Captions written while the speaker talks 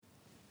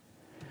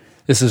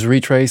This is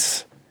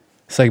Retrace,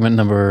 segment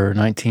number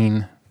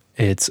 19.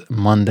 It's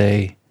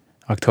Monday,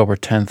 October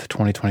 10th,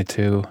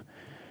 2022.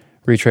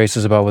 Retrace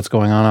is about what's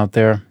going on out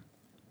there.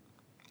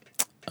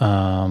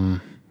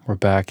 We're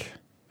back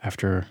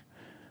after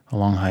a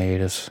long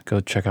hiatus.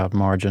 Go check out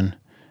Margin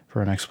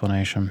for an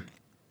explanation.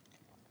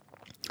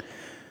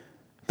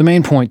 The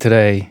main point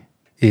today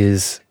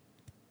is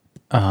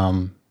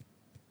NEFA.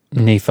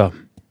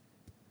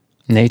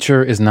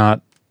 Nature is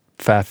not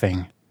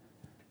faffing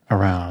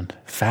around.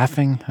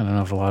 Faffing? I don't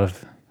know if a lot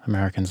of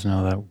Americans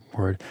know that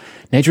word.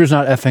 Nature is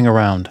not effing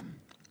around.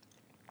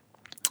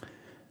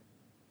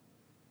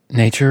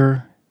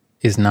 Nature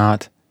is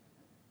not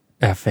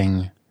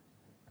effing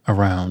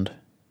around.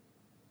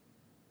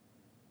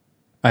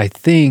 I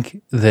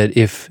think that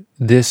if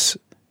this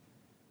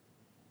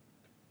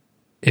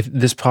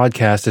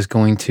podcast is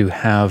going to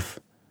have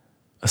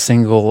a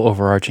single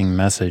overarching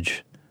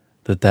message,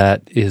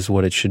 that is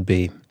what it should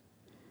be.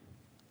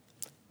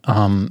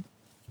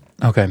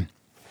 Okay.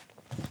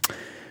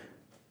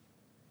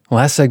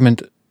 Last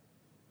segment,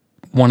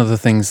 one of the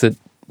things that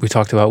we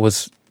talked about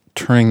was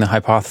turning the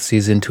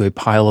hypotheses into a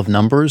pile of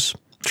numbers,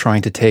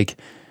 trying to take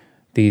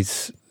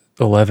these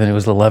 11, it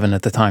was 11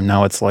 at the time,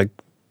 now it's like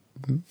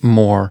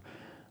more,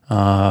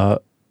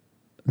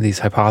 these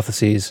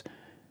hypotheses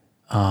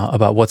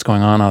about what's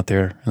going on out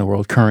there in the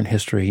world, current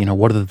history,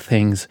 what are the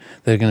things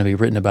that are going to be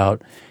written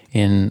about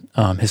in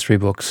history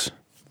books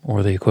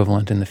or the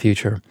equivalent in the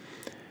future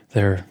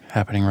that are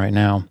happening right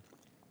now.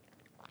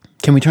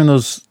 Can we turn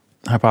those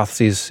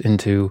hypotheses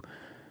into,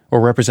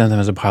 or represent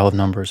them as a pile of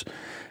numbers?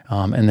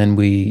 And then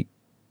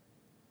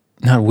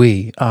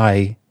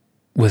I,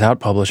 without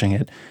publishing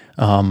it,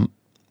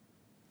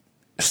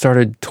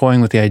 started toying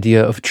with the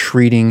idea of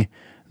treating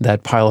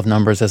that pile of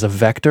numbers as a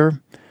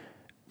vector.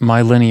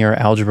 My linear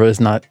algebra is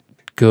not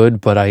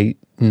good, but I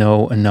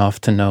know enough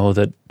to know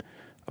that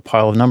a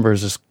pile of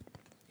numbers is,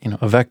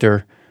 a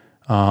vector.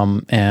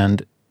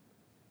 And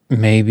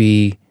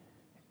maybe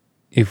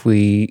if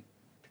we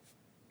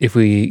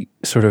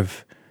sort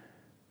of,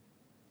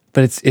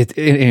 but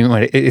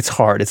it's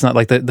hard. It's not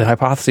like the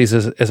hypotheses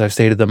as I've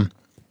stated them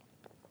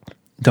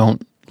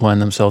don't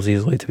lend themselves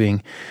easily to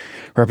being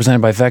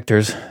represented by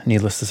vectors,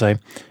 needless to say.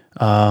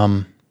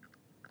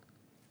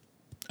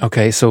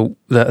 Okay, so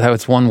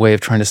that's one way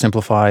of trying to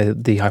simplify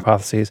the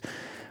hypotheses.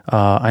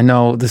 I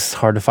know this is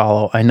hard to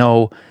follow. I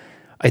know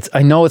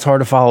it's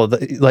hard to follow.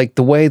 Like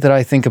the way that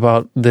I think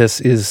about this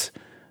is,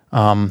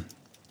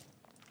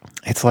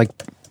 it's like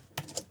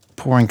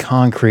pouring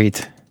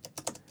concrete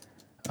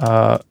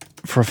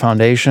for a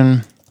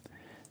foundation.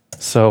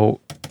 So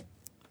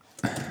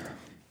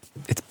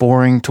it's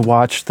boring to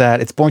watch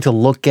that. It's boring to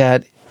look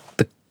at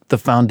the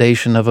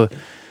foundation of a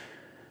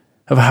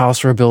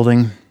house or a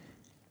building.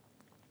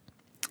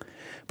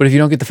 But if you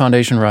don't get the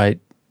foundation right,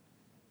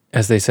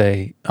 as they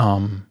say,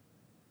 doesn't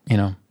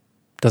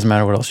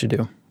matter what else you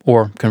do.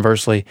 Or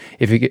conversely,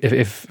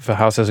 if a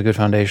house has a good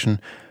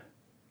foundation,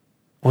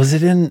 was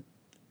it in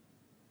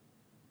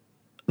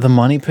the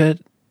money pit?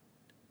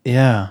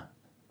 Yeah,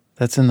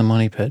 that's in the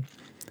money pit.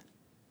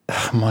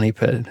 Money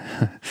pit.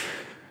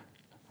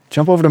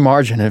 Jump over to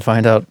Margin and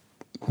find out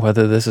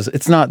whether this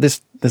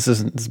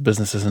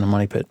business isn't a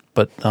money pit.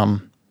 But all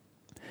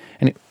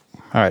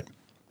right,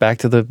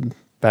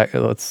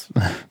 let's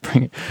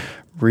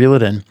reel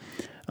it in.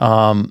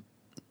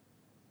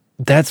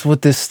 That's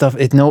what this stuff.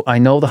 I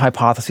know the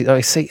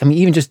hypotheses.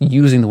 Even just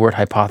using the word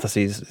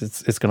hypotheses,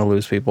 it's going to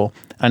lose people.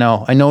 I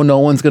know no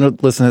one's going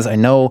to listen to this. I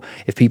know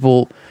if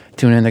people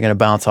tune in, they're going to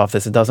bounce off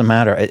this. It doesn't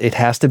matter. It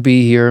has to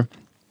be here.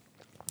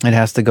 It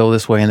has to go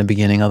this way in the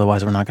beginning.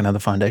 Otherwise, we're not going to have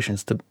the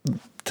foundations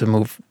to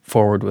move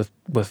forward with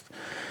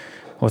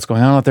what's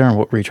going on out there and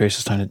what Retrace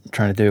is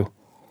trying to do.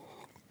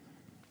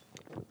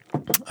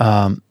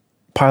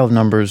 Pile of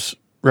numbers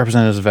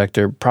represented as a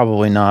vector,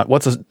 probably not.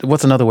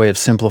 What's another way of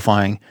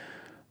simplifying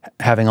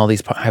having all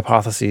these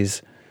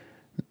hypotheses?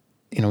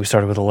 We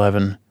started with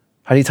 11.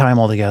 How do you tie them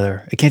all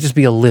together? It can't just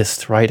be a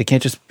list, right? It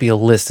can't just be a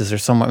list. Is there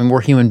someone?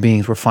 We're human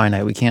beings. We're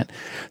finite. We can't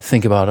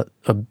think about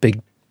a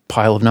big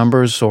pile of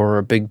numbers or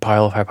a big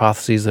pile of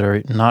hypotheses that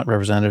are not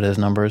represented as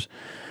numbers.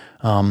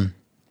 What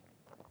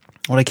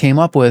I came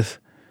up with,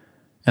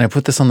 and I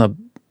put this on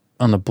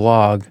the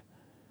blog.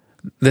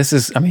 This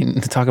is,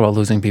 to talk about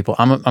losing people.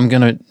 I'm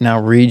going to now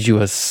read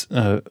you a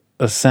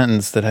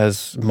sentence that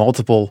has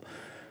multiple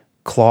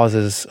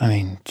clauses.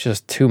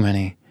 Just too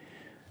many.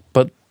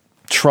 But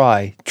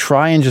try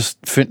and just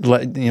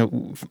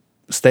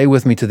stay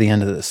with me to the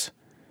end of this.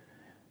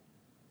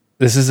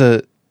 This is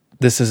a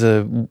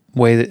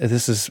way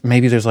that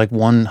maybe there's like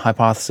one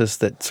hypothesis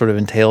that sort of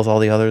entails all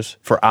the others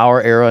for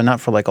our era,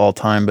 not for like all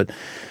time, but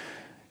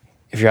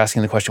if you're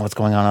asking the question, what's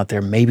going on out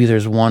there, maybe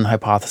there's one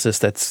hypothesis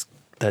that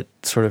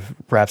sort of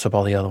wraps up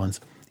all the other ones.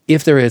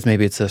 If there is,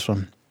 maybe it's this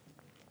one.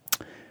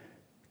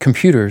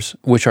 Computers,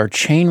 which are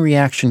chain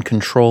reaction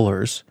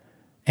controllers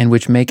and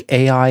which make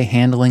AI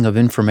handling of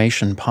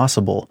information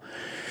possible,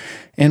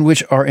 and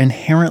which are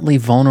inherently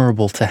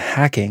vulnerable to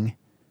hacking,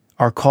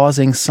 are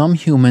causing some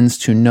humans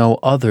to know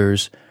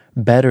others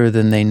better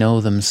than they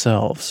know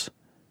themselves,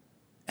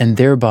 and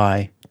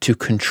thereby to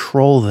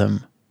control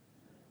them.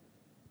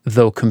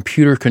 Though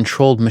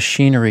computer-controlled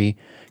machinery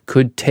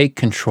could take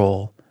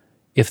control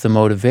if the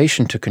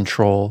motivation to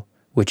control,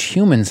 which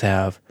humans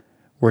have,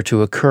 were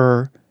to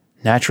occur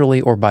naturally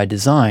or by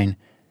design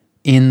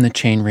in the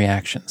chain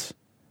reactions.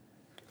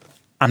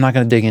 I'm not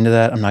going to dig into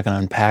that. I'm not going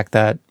to unpack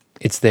that.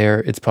 It's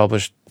there. It's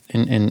published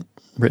in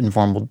written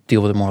form. We'll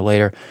deal with it more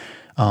later.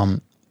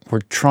 We're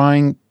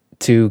trying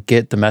to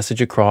get the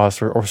message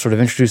across or sort of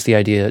introduce the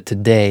idea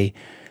today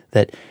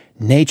that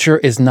nature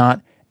is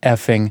not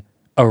effing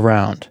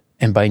around.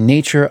 And by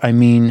nature, I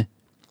mean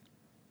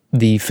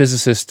the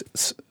physicists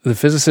or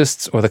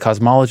the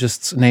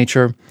cosmologists'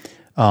 nature.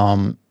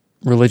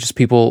 Religious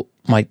people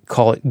might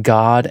call it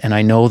God, and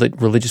I know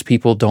that religious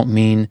people don't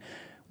mean,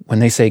 when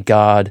they say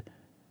God,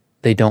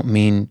 they don't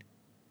mean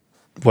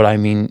what I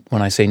mean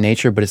when I say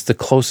nature, but it's the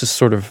closest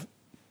sort of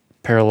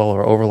parallel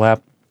or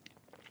overlap.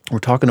 We're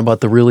talking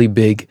about the really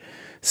big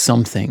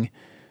something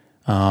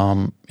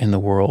in the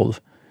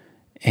world,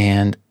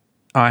 and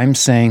I'm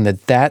saying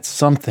that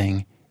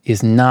something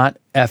is not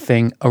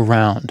effing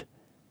around.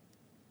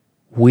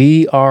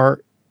 We are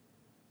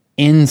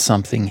in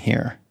something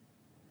here.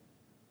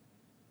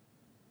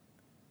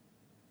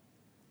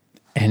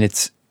 And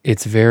it's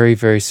very,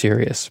 very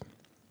serious.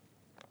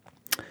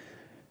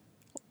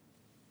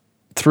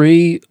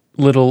 3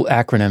 little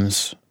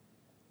acronyms,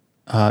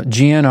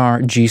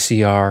 GNR,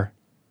 GCR,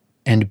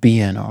 and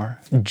BNR.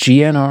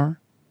 GNR,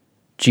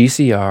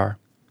 GCR,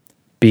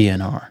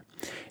 BNR.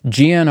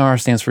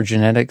 GNR stands for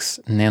genetics,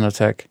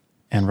 nanotech,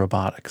 and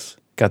robotics.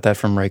 Got that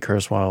from Ray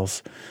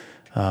Kurzweil's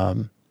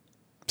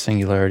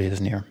Singularity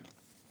is Near.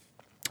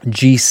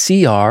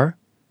 GCR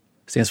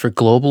stands for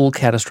Global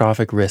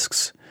Catastrophic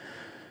Risks,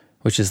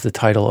 which is the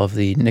title of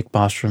the Nick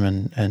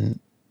Bostrom and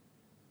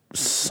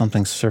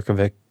something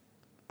Cirkovic,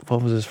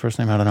 what was his first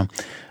name? I don't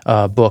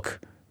know. Book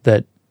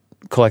that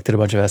collected a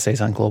bunch of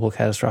essays on global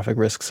catastrophic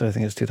risks. I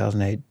think it was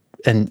 2008.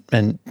 And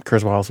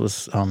Kurzweil's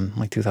was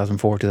like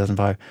 2004,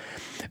 2005.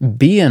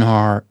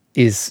 BNR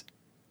is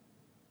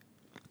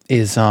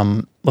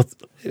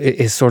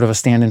sort of a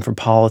stand-in for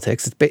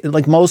politics. It's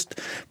like most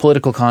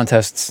political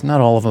contests, not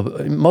all of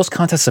them, most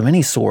contests of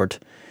any sort.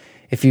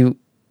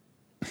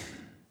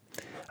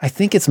 I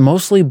think it's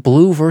mostly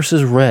blue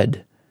versus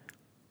red.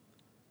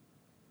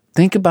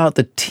 Think about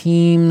the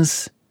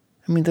teams.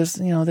 I mean,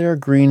 there are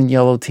green and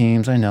yellow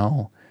teams, I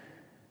know,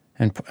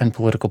 and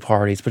political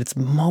parties, but it's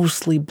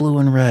mostly blue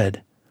and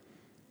red.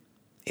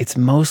 It's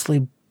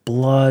mostly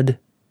blood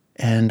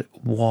and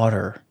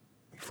water.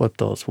 Flip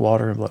those,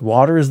 water and blood.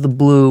 Water is the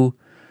blue,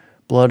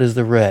 blood is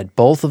the red.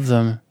 Both of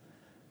them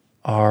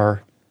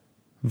are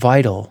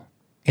vital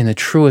in the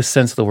truest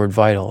sense of the word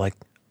vital, like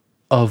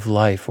of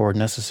life or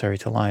necessary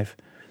to life.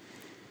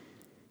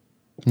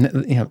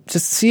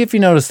 Just see if you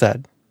notice that.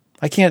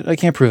 I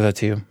can't prove that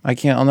to you. I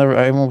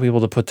won't be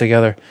able to put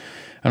together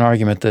an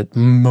argument that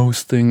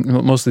most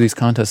of these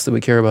contests that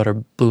we care about are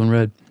blue and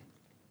red.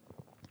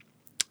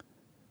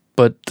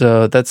 But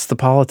that's the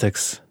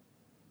politics.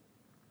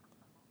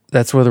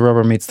 That's where the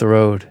rubber meets the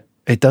road.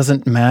 It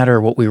doesn't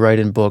matter what we write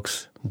in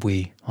books.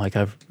 It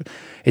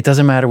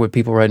doesn't matter what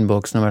people write in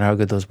books, no matter how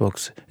good those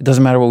books. It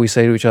doesn't matter what we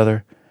say to each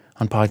other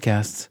on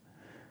podcasts,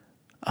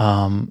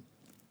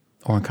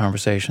 or in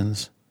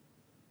conversations.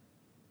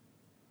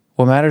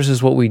 What matters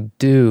is what we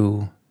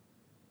do,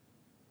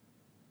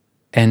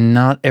 and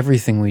not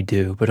everything we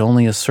do, but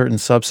only a certain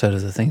subset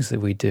of the things that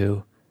we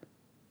do.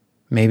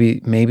 Maybe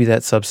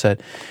that subset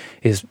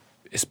is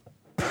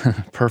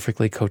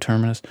perfectly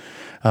coterminous.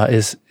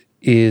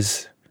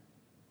 Is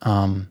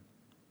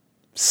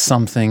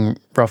something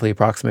roughly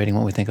approximating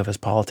what we think of as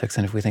politics.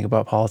 And if we think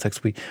about politics,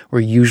 we're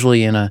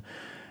usually in a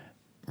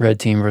red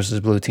team versus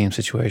blue team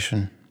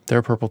situation. There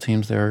are purple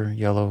teams, there are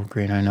yellow,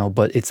 green, I know,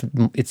 but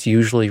it's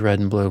usually red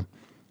and blue.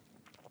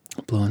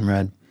 Blue and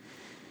red.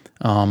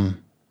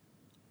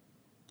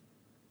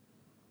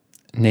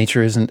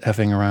 Nature isn't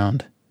effing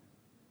around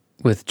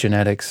with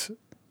genetics.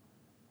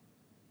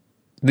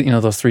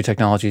 Those 3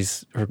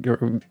 technologies or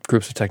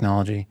groups of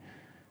technology,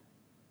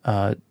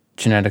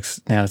 genetics,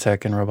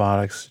 nanotech, and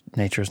robotics.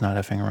 Nature is not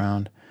effing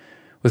around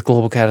with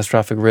global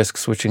catastrophic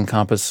risks, which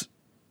encompass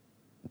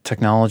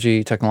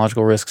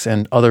technological risks,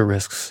 and other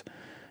risks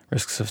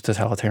of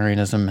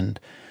totalitarianism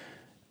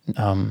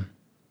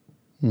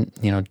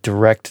and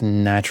direct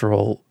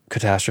natural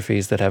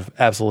catastrophes that have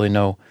absolutely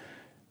no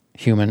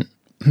human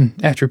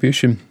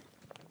attribution.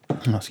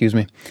 Excuse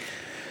me.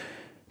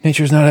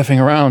 Nature's not effing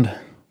around.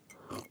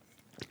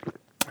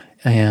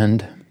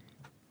 And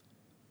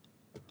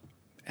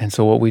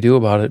so what we do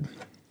about it,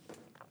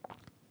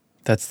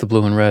 that's the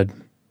blue and red.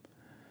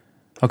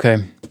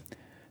 Okay.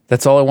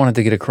 That's all I wanted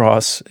to get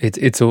across.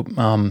 It's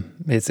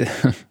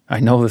I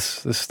know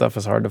this stuff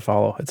is hard to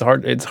follow. It's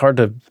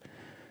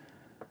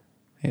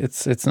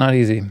not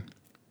easy,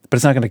 but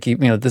it's not going to keep,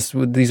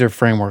 these are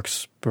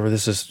frameworks, or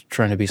this is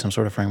trying to be some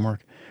sort of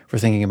framework for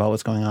thinking about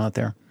what's going on out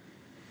there.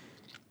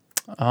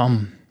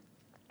 I'm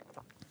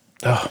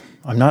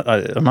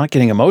not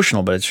getting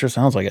emotional, but it sure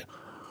sounds like it.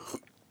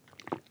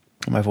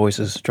 My voice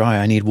is dry.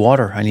 I need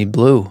water. I need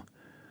blue.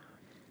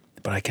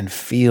 But I can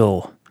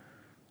feel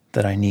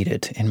that I need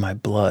it in my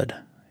blood,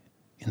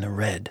 in the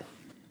red.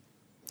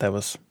 That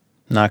was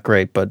not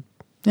great, but,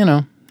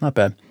 not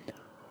bad.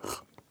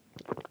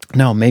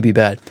 No, maybe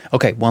bad.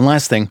 Okay, one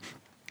last thing.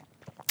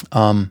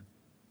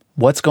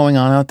 What's going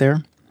on out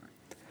there?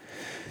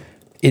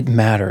 It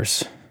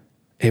matters.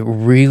 It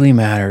really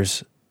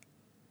matters.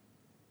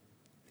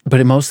 But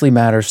it mostly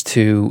matters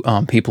to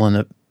people in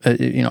the,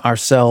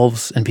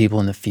 ourselves and people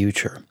in the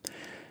future.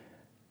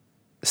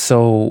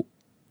 So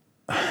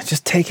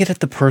just take it at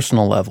the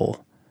personal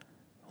level.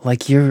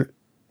 Like you're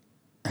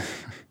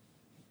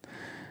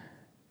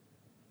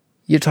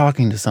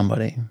talking to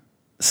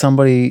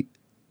somebody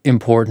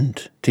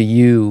important to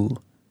you,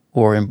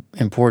 or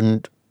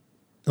important,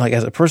 like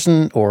as a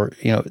person, or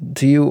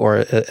to you, or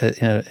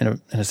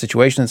in a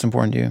situation that's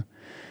important to you.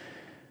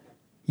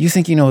 You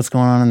think you know what's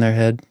going on in their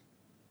head.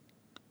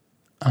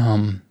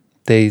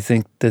 They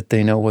think that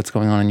they know what's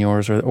going on in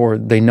yours, or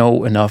they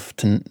know enough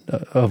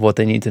of what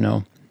they need to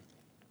know.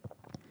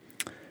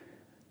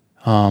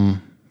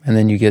 And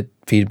then you get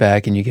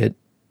feedback, and you get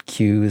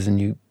cues,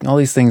 and all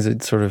these things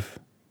that sort of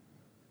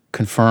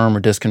confirm or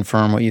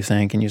disconfirm what you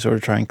think, and you sort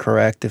of try and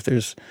correct if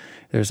there's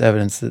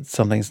evidence that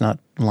something's not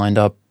lined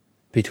up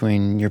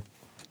between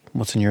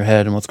what's in your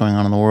head and what's going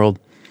on in the world.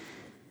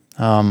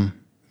 And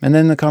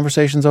then the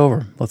conversation's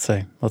over. Let's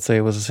say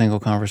it was a single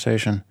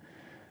conversation,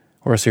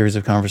 or a series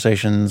of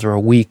conversations, or a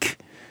week.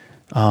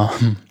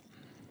 And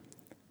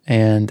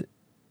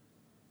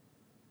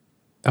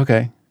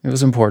okay, it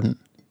was important.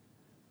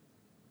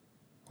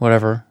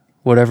 Whatever.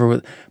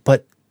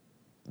 But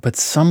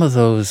some of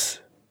those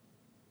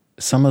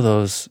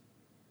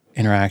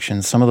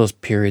interactions, some of those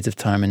periods of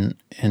time in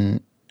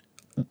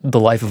the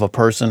life of a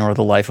person, or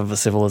the life of a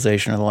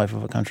civilization, or the life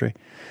of a country,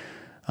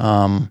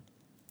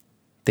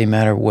 they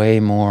matter way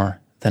more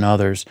than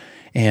others.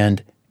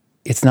 And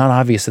it's not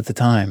obvious at the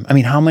time. I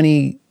mean, how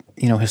many,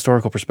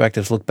 historical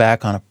perspectives look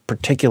back on a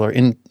particular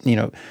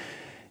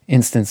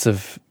instance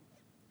of,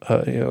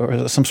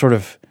 or some sort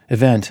of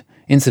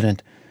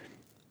incident,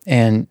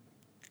 and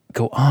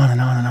go on and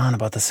on and on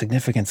about the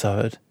significance of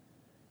it.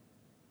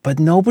 But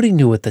nobody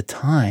knew at the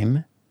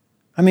time.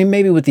 I mean,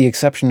 maybe with the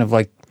exception of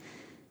like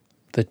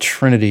the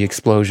Trinity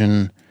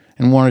explosion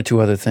and one or two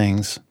other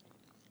things.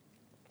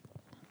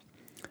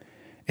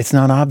 It's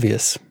not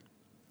obvious.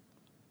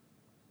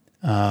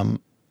 But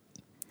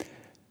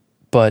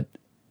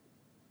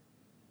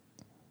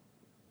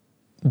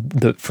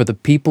for the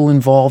people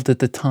involved at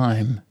the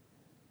time,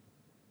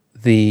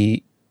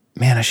 I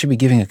should be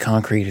giving a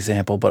concrete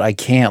example, but I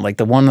can't. Like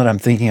the one that I'm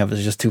thinking of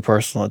is just too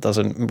personal.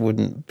 It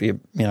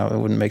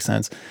wouldn't make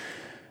sense.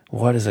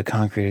 What is a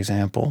concrete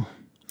example?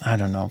 I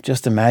don't know.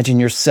 Just imagine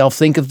yourself.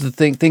 Think of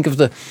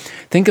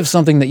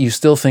something that you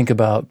still think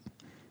about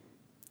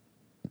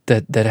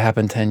that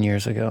happened 10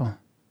 years ago.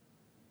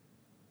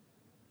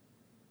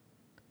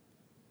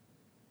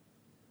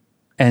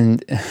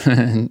 And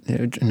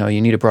no,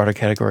 you need a broader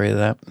category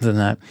than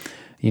that.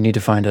 You need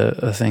to find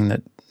a thing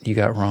that you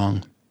got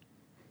wrong.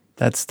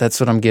 That's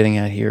what I'm getting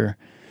at here.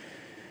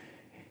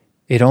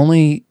 It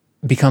only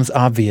becomes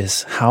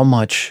obvious how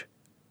much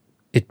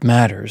it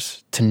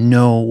matters to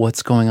know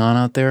what's going on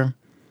out there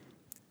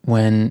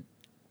when,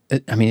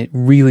 it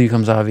really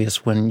becomes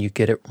obvious when you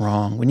get it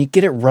wrong. When you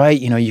get it right,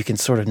 you can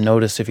sort of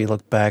notice if you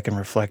look back and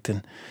reflect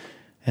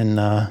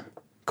in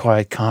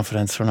quiet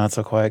confidence or not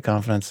so quiet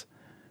confidence.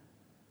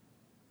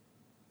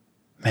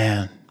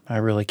 Man, I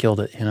really killed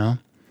it,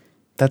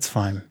 That's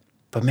fine.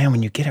 But man,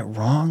 when you get it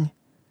wrong,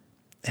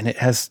 and it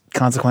has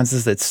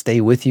consequences that stay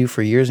with you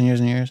for years and years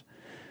and years,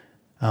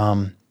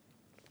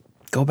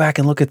 go back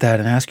and look at that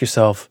and ask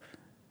yourself,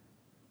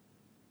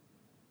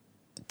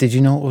 did you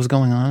know what was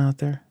going on out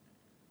there?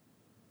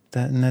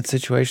 In that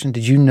situation?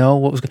 Did you know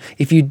what was going on?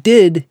 If you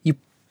did,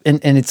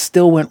 and it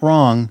still went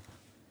wrong,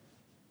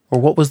 or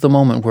what was the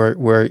moment where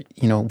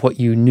what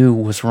you knew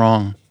was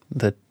wrong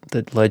that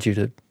led you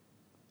to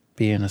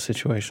be in a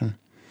situation?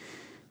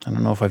 I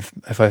don't know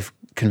if I've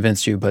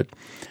convinced you, but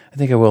I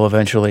think I will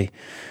eventually.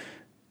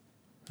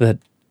 That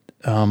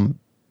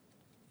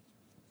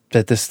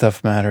this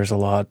stuff matters a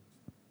lot,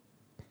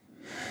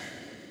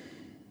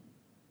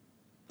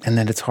 and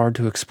that it's hard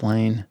to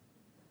explain.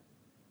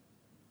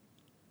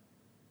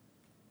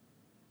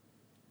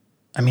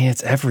 I mean,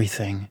 it's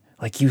everything.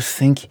 Like you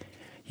think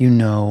you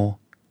know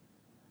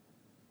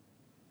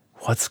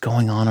what's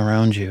going on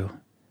around you,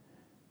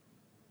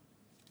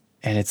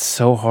 and it's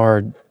so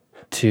hard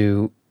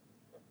to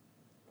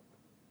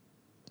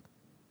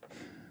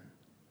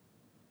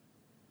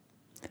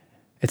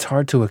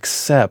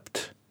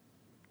accept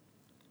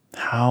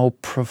how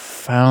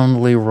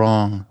profoundly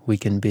wrong we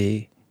can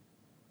be.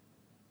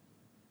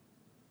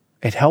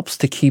 It helps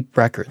to keep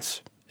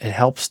records. It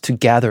helps to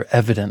gather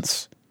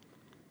evidence.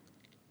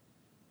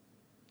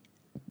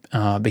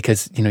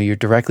 Because, you're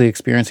directly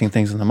experiencing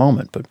things in the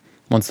moment. But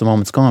once the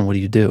moment's gone, what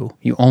do?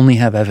 You only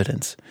have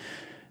evidence.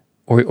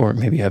 Or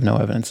maybe you have no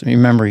evidence. I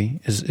mean, memory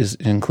is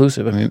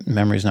inclusive. I mean,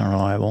 memory is not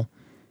reliable.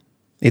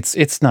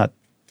 It's not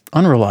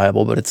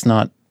unreliable, but it's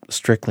not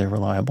strictly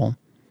reliable.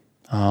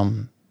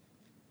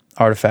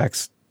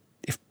 Artifacts,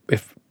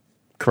 if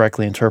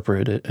correctly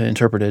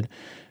interpreted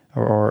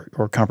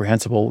or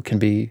comprehensible, can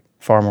be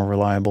far more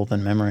reliable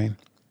than memory.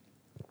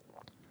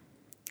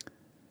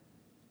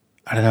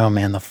 I don't know,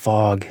 man. The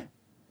fog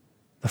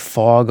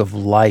of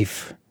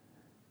life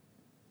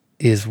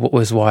is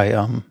why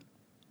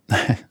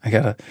I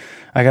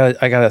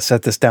gotta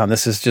set this down.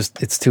 This is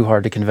just, it's too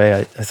hard to convey.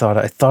 I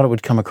thought it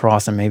would come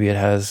across, and maybe it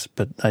has,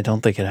 but I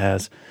don't think it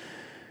has.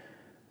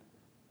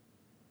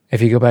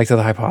 If you go back to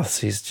the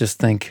hypotheses, just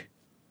take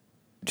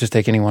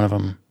any one of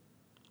them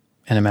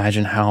and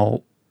imagine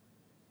how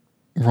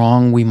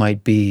wrong we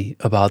might be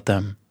about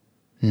them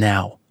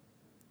now.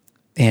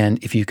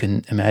 And if you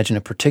can imagine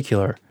a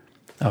particular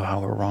of how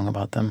we're wrong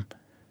about them,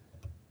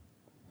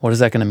 what is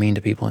that going to mean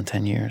to people in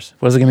 10 years?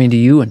 What is it going to mean to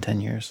you in 10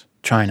 years?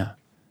 China.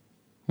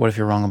 What if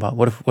you're wrong about,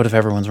 what if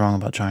everyone's wrong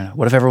about China?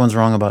 What if everyone's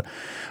wrong about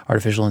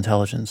artificial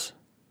intelligence?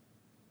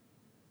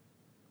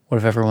 What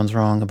if everyone's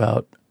wrong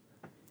about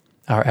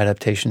our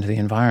adaptation to the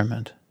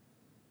environment?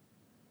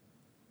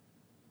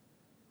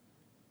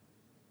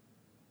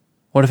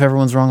 What if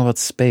everyone's wrong about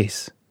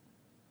space?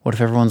 What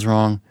if everyone's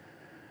wrong?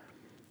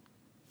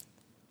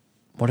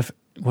 What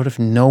if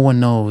no one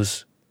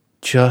knows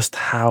just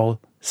how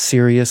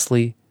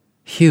seriously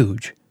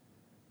huge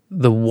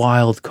the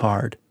wild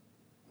card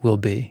will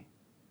be,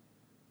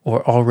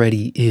 or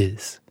already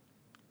is?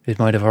 It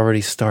might have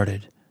already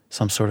started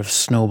some sort of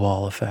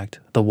snowball effect.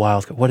 The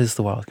wild card. What is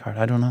the wild card?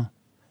 I don't know.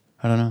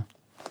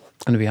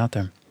 It's going to be out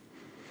there.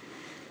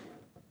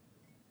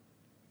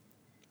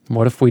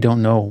 What if we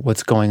don't know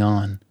what's going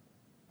on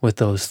with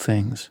those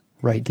things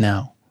right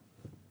now?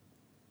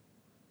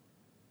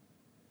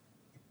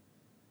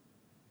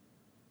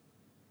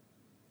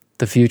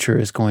 The future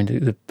is going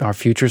to, our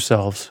future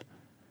selves,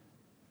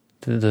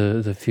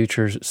 the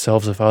future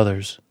selves of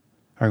others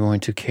are going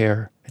to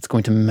care. It's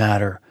going to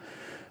matter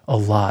a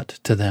lot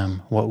to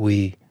them what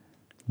we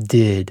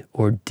did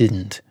or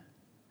didn't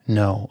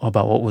know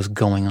about what was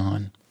going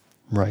on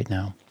right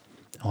now.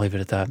 I'll leave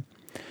it at that.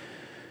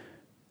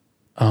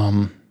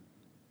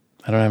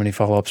 I don't have any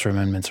follow-ups or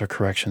amendments or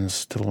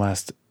corrections to the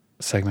last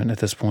segment at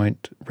this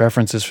point.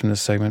 References from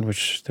this segment,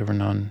 which there were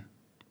none.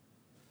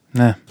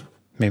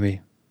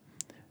 Maybe.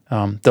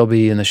 They'll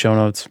be in the show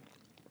notes.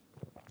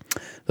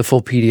 The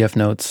full PDF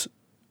notes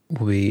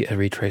will be at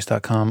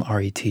retraice.com,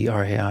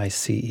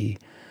 retraice.com.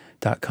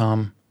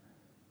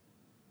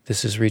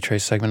 This is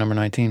Retrace segment number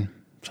 19,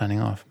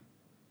 signing off.